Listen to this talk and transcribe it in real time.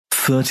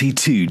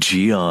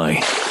32GI.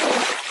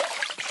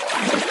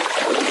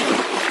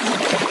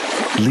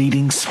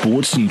 Leading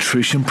sports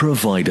nutrition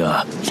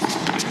provider.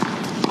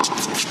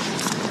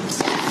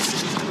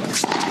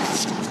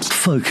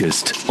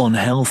 Focused on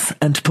health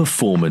and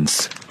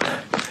performance.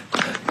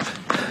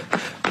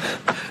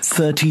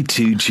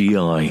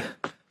 32GI.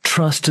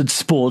 Trusted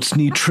sports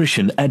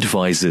nutrition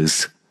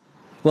advisors.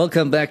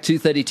 Welcome back to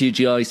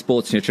 32GI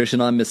Sports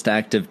Nutrition. I'm Mr.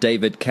 Active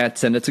David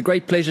Katz, and it's a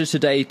great pleasure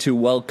today to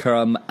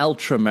welcome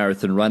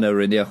ultra-marathon runner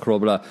Renier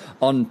Grobler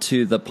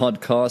onto the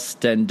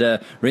podcast. And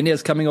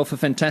Renier's coming off a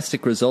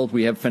fantastic result.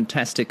 We have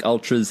fantastic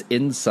ultras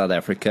in South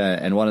Africa,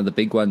 and one of the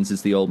big ones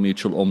is the Old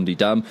Mutual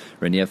Omdurman.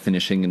 Renier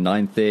finishing in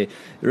 9th there.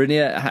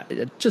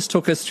 Renier, just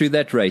talk us through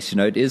that race. You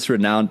know, it is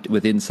renowned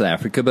within South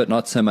Africa, but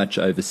not so much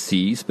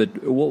overseas.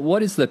 But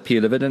what is the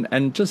appeal of it?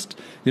 And just,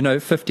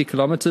 50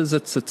 kilometers,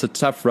 it's a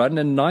tough run,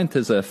 and 9th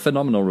is a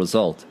phenomenal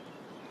result.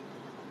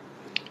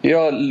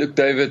 Yeah, look,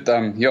 David,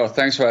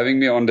 thanks for having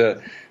me on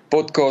the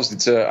podcast.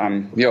 It's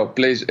a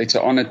pleasure. It's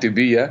an honor to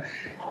be here.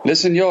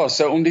 Listen,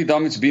 so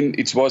Omdurman,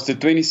 it was the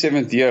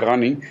 27th year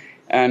running,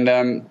 and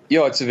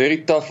it's a very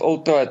tough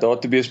ultra at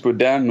Hartbeespoort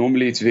Dam.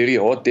 Normally it's very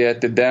hot there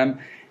at the dam,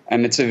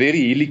 and it's a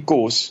very hilly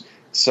course.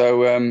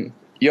 So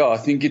I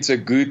think it's a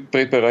good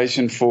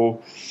preparation for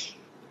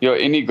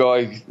any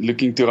guy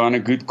looking to run a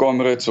good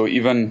Comrades, or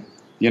even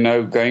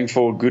going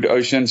for good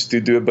Oceans to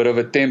do a bit of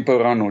a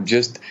tempo run, or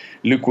just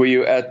look where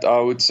you're at. I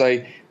would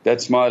say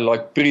that's my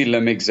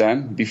prelim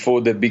exam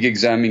before the big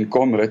exam in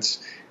Comrades.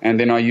 And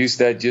then I use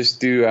that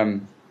just to,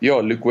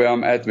 look where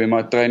I'm at, where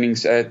my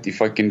training's at,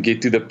 if I can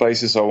get to the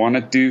paces I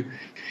wanted to.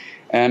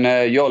 And,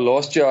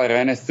 last year I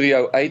ran a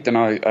 3:08 and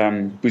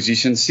I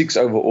positioned 6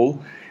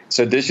 overall.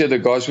 So this year the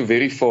guys were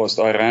very fast.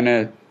 I ran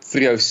a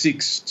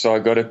 3:06, so I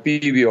got a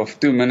PB of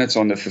 2 minutes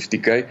on the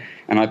 50K,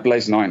 and I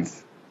placed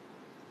 9th.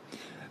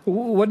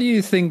 What do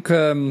you think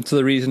to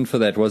the reason for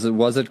that?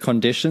 Was it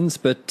conditions?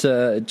 But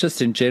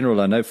just in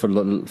general, I know for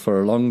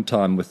a long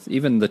time with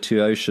even the two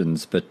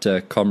Oceans, but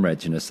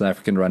Comrades, South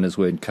African runners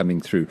weren't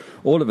coming through.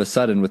 All of a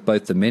sudden, with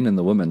both the men and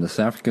the women, the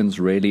South Africans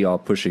really are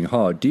pushing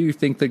hard. Do you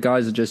think the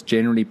guys are just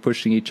generally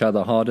pushing each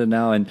other harder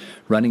now and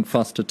running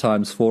faster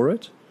times for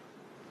it?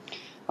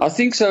 I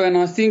think so, and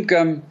I think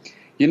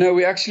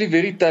we're actually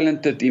very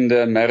talented in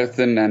the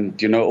marathon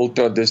and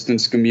ultra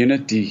distance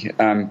community.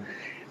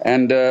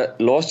 And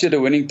last year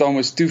the winning time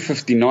was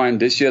 2:59.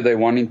 This year they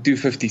won in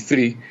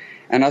 2:53.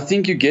 And I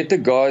think you get the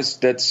guys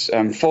that's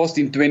fast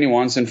in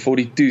 21s and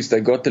 42s.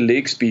 They got the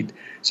leg speed,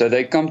 so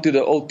they come to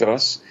the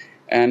ultras.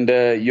 And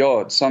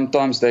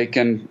sometimes they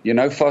can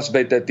fast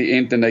bait at the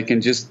end, and they can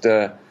just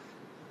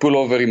pull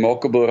off a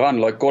remarkable run.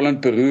 Like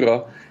Colin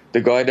Perura, the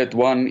guy that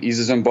won,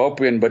 is a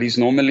Zimbabwean, but he's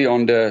normally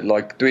on the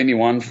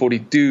 21,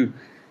 42.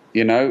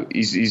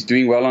 He's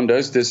doing well on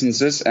those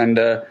distances. And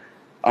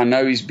I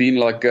know he's been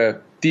like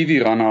a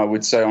TV runner, I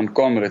would say, on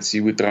Comrades. He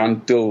would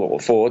run till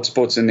for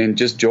hotspots and then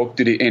just jog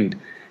to the end.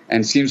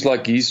 And seems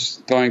like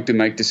he's trying to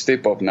make the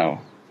step up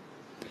now.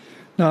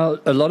 Now,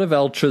 a lot of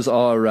ultras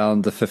are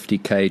around the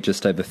 50K,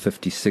 just over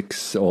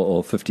 56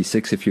 or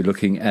 56 if you're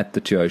looking at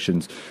the two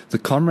Oceans. The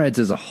Comrades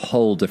is a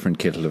whole different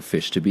kettle of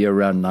fish, to be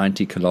around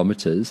 90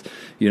 kilometers.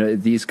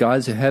 These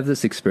guys who have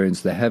this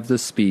experience, they have the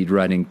speed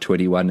running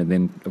 21 and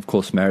then, of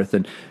course,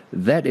 marathon.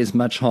 That is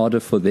much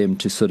harder for them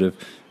to sort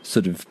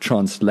of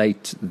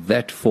translate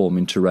that form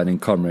into running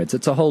Comrades.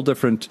 It's a whole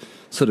different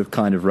sort of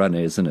kind of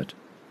runner, isn't it?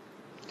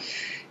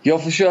 Yeah,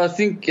 for sure. I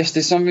think, yes,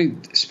 there's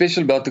something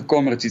special about the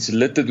Comrades. It's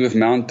littered with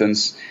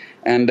mountains.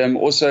 And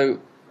also,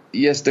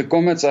 yes, the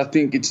Comrades, I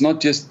think it's not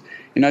just,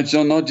 it's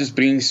not just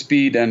bringing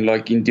speed and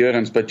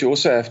endurance, but you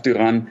also have to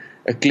run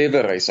a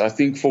clever race. I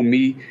think for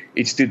me,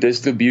 it's to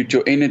distribute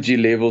your energy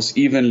levels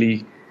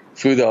evenly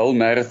through the whole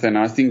marathon.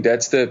 I think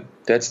that's the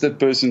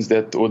persons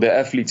or the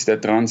athletes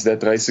that runs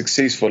that race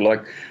successful,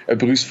 like a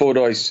Bruce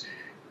Fordyce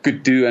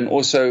could do. And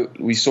also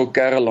we saw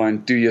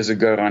Caroline 2 years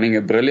ago running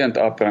a brilliant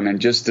uprun and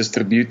just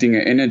distributing her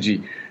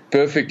energy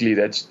perfectly.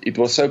 That it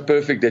was so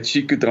perfect that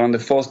she could run the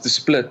fastest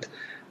split,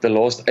 the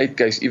last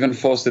 8Ks, even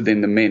faster than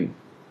the men.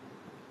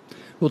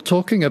 Well,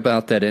 talking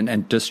about that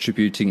and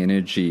distributing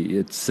energy,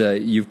 it's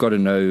you've got to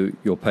know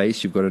your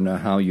pace, you've got to know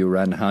how you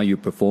run, how you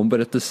perform, but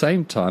at the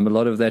same time, a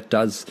lot of that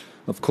does,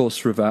 of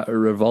course,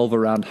 revolve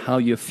around how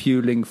you're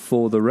fueling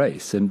for the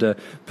race. And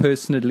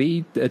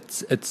personally,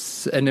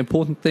 it's an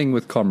important thing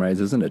with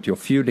Comrades, isn't it? Your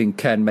fueling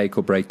can make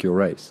or break your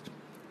race.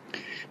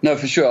 No,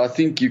 for sure. I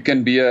think you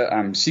can be a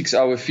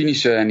 6-hour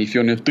finisher, and if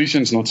your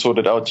nutrition's not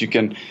sorted out, you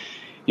can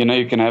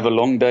have a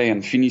long day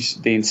and finish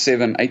there in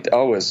 7-8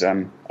 hours.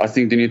 I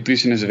think the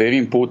nutrition is a very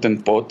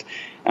important part,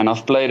 and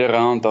I've played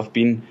around.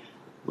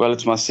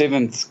 It's my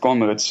 7th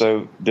Comrades,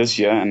 so this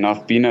year, and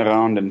I've been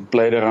around and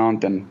played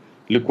around and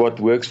look what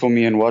works for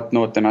me and what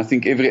not. And I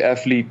think every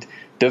athlete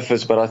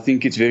differs, but I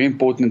think it's very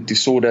important to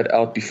sort that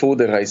out before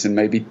the race and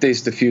maybe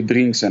test a few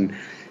drinks and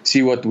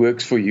see what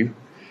works for you.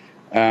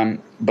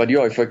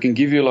 If I can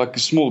give you a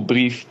small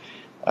brief,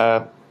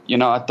 I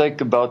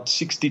take about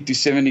 60 to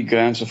 70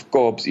 grams of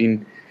carbs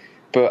in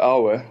per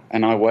hour,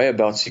 and I weigh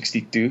about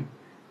 62.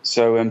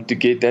 So to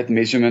get that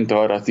measurement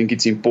right, I think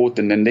it's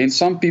important. And then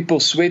some people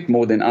sweat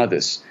more than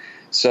others.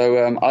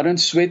 So I don't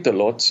sweat a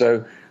lot.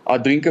 So I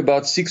drink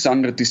about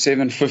 600 to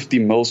 750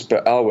 mils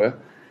per hour,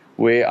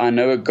 where I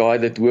know a guy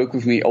that worked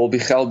with me,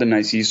 Albie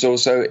Geldenhuys. He's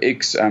also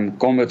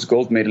ex-Comrades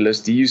gold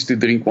medalist. He used to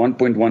drink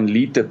 1.1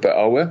 liter per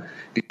hour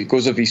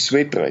because of his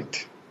sweat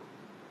rate.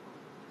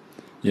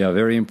 Yeah,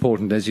 very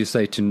important, as you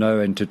say, to know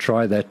and to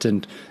try that.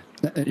 And,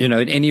 you know,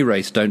 in any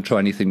race, don't try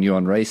anything new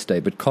on race day.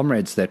 But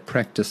comrades, that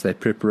practice, that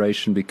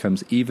preparation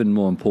becomes even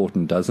more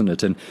important, doesn't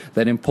it? And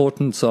that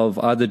importance of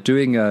either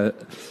doing a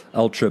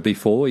ultra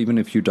before, even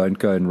if you don't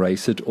go and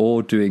race it,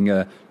 or doing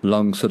a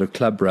long sort of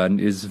club run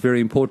is very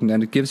important.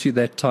 And it gives you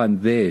that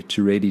time there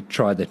to really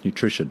try that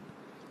nutrition.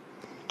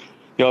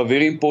 Yeah, a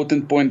very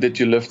important point that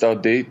you left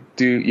out there.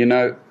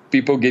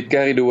 People get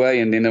carried away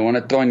and then they want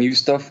to try new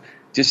stuff.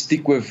 Just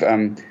stick with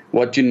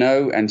what you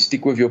know and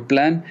stick with your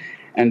plan.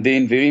 And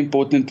then very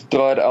important to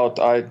try it out.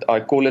 I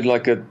call it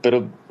like a bit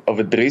of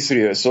a dress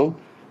rehearsal.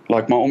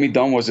 Like my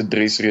Omidam was a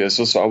dress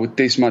rehearsal. So I would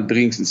test my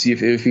drinks and see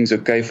if everything's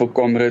okay for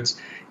comrades.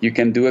 You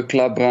can do a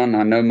club run.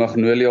 I know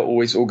Magnolia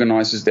always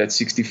organizes that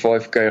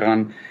 65K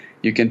run.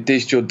 You can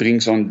test your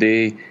drinks on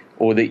there.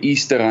 Or the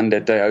Easter run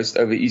that they host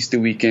over Easter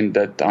weekend,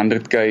 that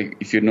 100K.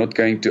 If you're not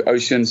going to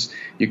Oceans,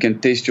 you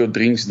can test your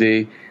drinks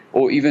there.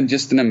 Or even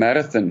just in a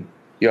marathon.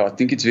 Yeah, I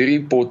think it's very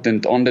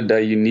important on the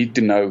day you need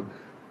to know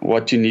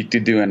what you need to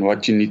do and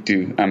what you need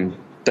to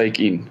take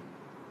in.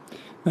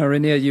 Now,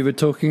 Renier, you were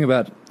talking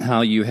about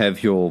how you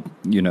have your,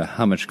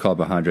 how much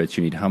carbohydrates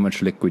you need, how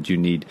much liquid you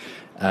need.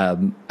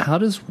 How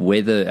does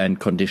weather and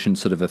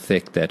conditions sort of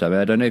affect that? I mean,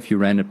 I don't know if you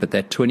ran it, but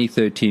that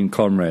 2013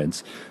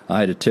 Comrades,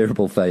 I had a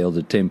terrible failed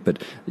attempt,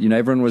 but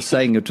everyone was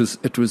saying it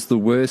was the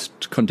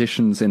worst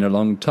conditions in a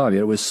long time.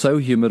 It was so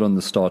humid on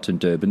the start in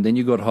Durban. Then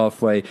you got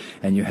halfway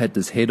and you had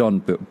this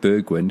head-on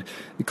Bergwind.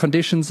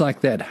 Conditions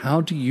like that,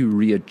 how do you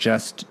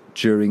readjust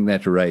during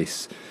that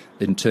race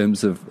in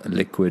terms of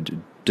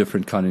liquid,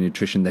 different kind of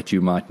nutrition that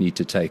you might need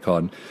to take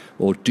on,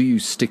 or do you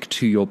stick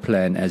to your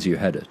plan as you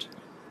had it?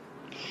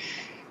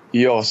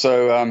 Yeah,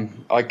 so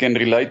I can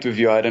relate with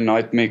you. I had a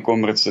nightmare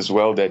Comrades as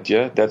well that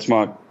year. That's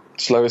my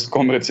slowest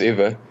Comrades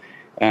ever.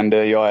 And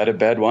I had a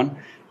bad one.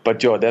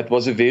 But that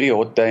was a very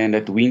hot day and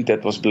that wind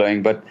that was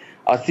blowing. But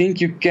I think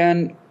you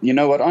can,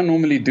 what I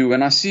normally do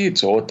when I see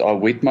it's hot, I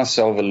wet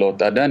myself a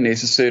lot. I don't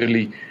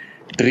necessarily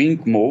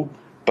drink more,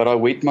 but I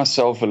wet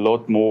myself a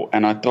lot more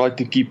and I try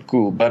to keep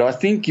cool. But I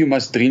think you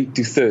must drink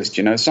to thirst.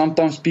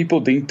 Sometimes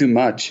people drink too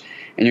much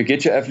and you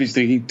get your athletes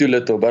drinking too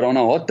little. But on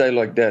a hot day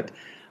like that,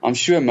 I'm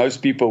sure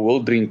most people will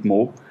drink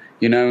more,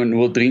 and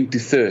will drink to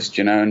thirst,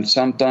 and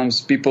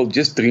sometimes people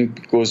just drink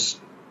because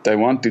they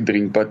want to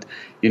drink, but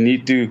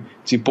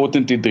it's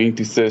important to drink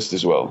to thirst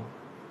as well.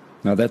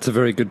 Now, that's a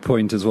very good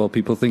point as well.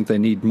 People think they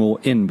need more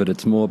in, but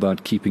it's more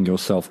about keeping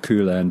yourself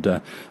cooler. And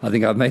I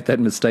think I've made that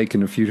mistake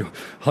in a few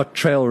hot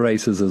trail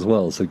races as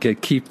well. So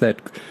keep the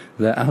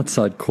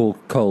outside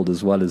cold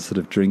as well as sort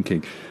of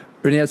drinking.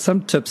 Renier,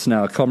 some tips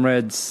now.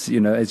 Comrades,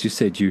 as you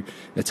said,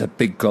 it's a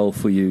big goal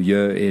for you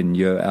year in,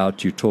 year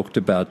out. You talked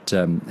about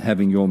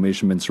having your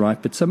measurements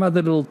right, but some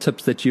other little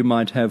tips that you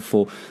might have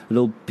for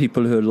little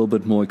people who are a little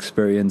bit more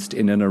experienced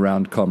in and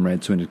around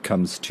Comrades when it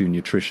comes to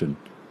nutrition.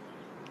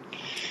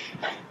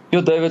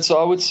 Yeah, David, so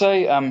I would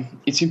say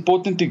it's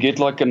important to get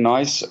like a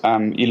nice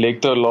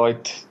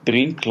electrolyte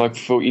drink, like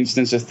for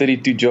instance a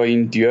 32 Joy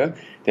Endure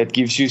that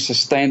gives you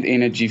sustained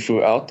energy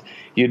throughout.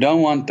 You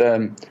don't want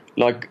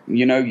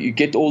you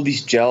get all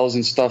these gels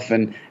and stuff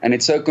and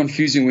it's so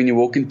confusing when you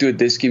walk into a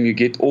Dis-Chem, you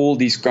get all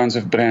these kinds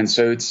of brands.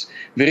 So it's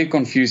very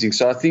confusing.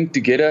 So I think to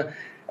get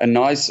a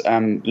nice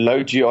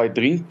low GI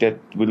drink that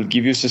will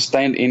give you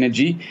sustained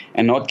energy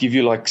and not give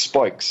you like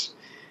spikes.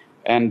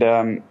 And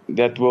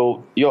that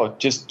will,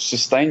 just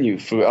sustain you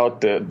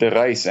throughout the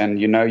race. And,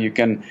 you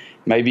can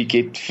maybe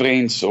get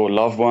friends or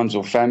loved ones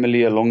or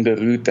family along the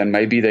route and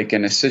maybe they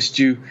can assist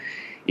you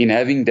in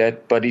having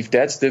that. But if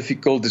that's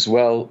difficult as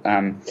well,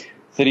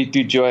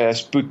 32 Joy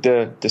has put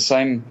the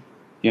same,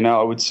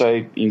 I would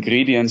say,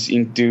 ingredients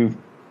into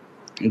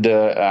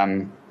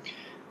the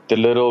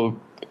little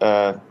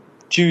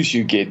chews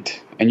you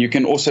get, and you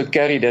can also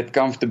carry that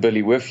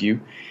comfortably with you.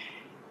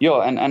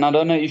 Yeah, and I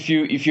don't know if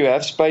you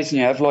have space and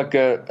you have like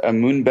a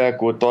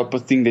moonbag or type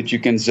of thing that you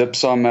can zip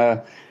some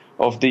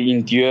of the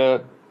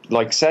Endure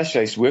like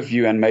sachets with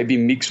you and maybe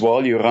mix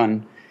while you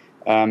run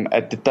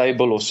at the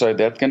table or so.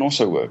 That can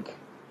also work.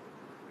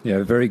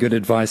 Yeah, very good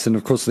advice. And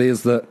of course,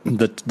 there's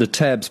the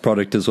Tabs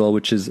product as well,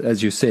 which is,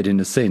 as you said, in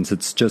a sense,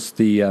 it's just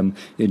the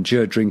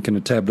Endure drink in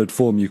a tablet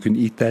form. You can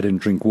eat that and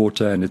drink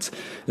water, and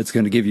it's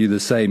going to give you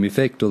the same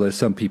effect, although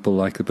some people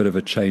like a bit of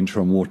a change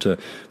from water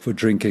for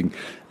drinking.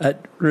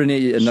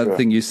 Renier, another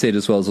thing you said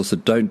as well is also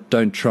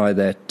don't try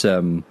that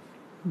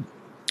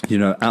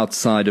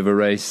outside of a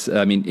race,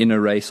 in a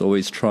race,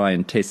 always try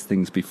and test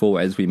things before,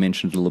 as we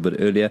mentioned a little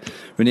bit earlier.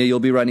 Renier, you'll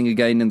be running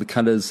again in the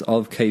colours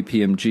of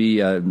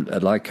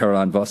KPMG, like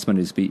Caroline Vosman,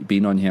 who's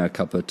been on here a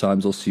couple of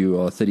times. Also, you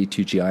are a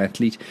 32GI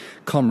athlete.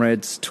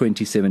 Comrades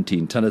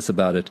 2017. Tell us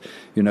about it.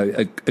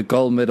 A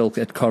gold medal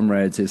at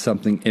Comrades is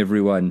something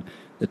everyone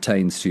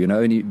attains to.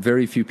 Only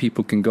very few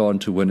people can go on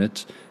to win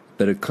it.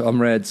 But a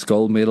Comrades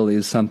gold medal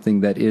is something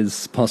that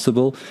is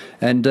possible.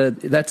 And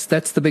that's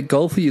the big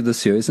goal for you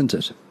this year, isn't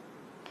it?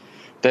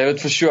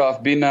 David, for sure.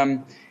 I've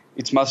been,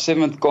 it's my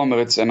 7th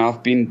Comrades, and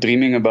I've been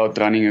dreaming about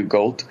running a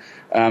gold.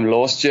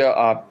 Last year,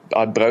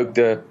 I broke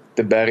the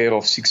barrier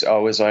of 6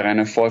 hours. I ran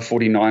a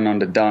 5:49 on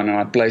the down, and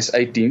I placed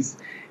 18th.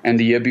 And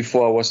the year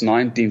before, I was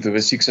 19th with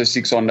a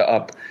 6:06 on the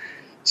up.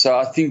 So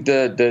I think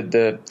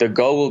the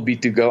goal will be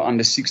to go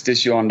under 6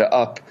 this year on the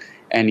up.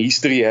 And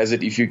history has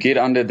it, if you get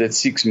under that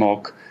 6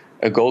 mark,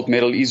 a gold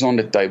medal is on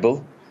the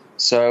table.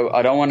 So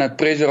I don't want to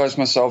pressurize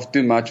myself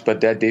too much, but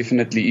that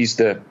definitely is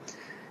the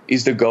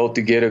goal,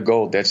 to get a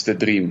gold. That's the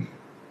dream.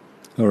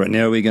 All right,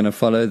 now we're going to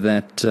follow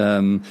that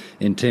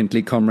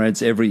intently.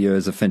 Comrades, every year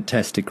is a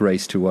fantastic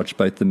race to watch,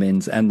 both the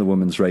men's and the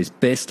women's race.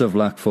 Best of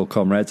luck for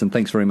Comrades, and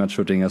thanks very much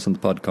for doing us on the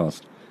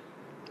podcast.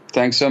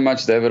 Thanks so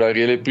much, David. I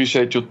really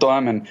appreciate your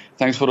time, and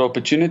thanks for the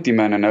opportunity,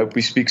 man, and I hope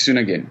we speak soon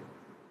again.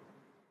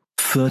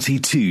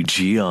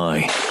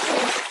 32GI.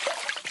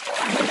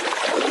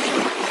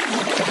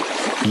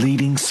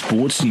 Leading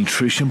sports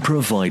nutrition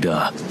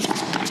provider.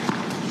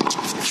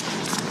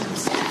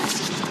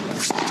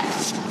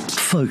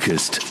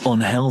 Focused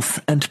on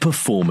health and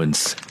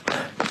performance.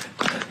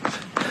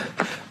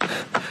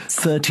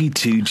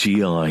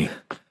 32GI.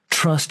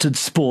 Trusted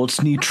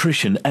sports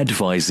nutrition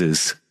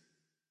advisors.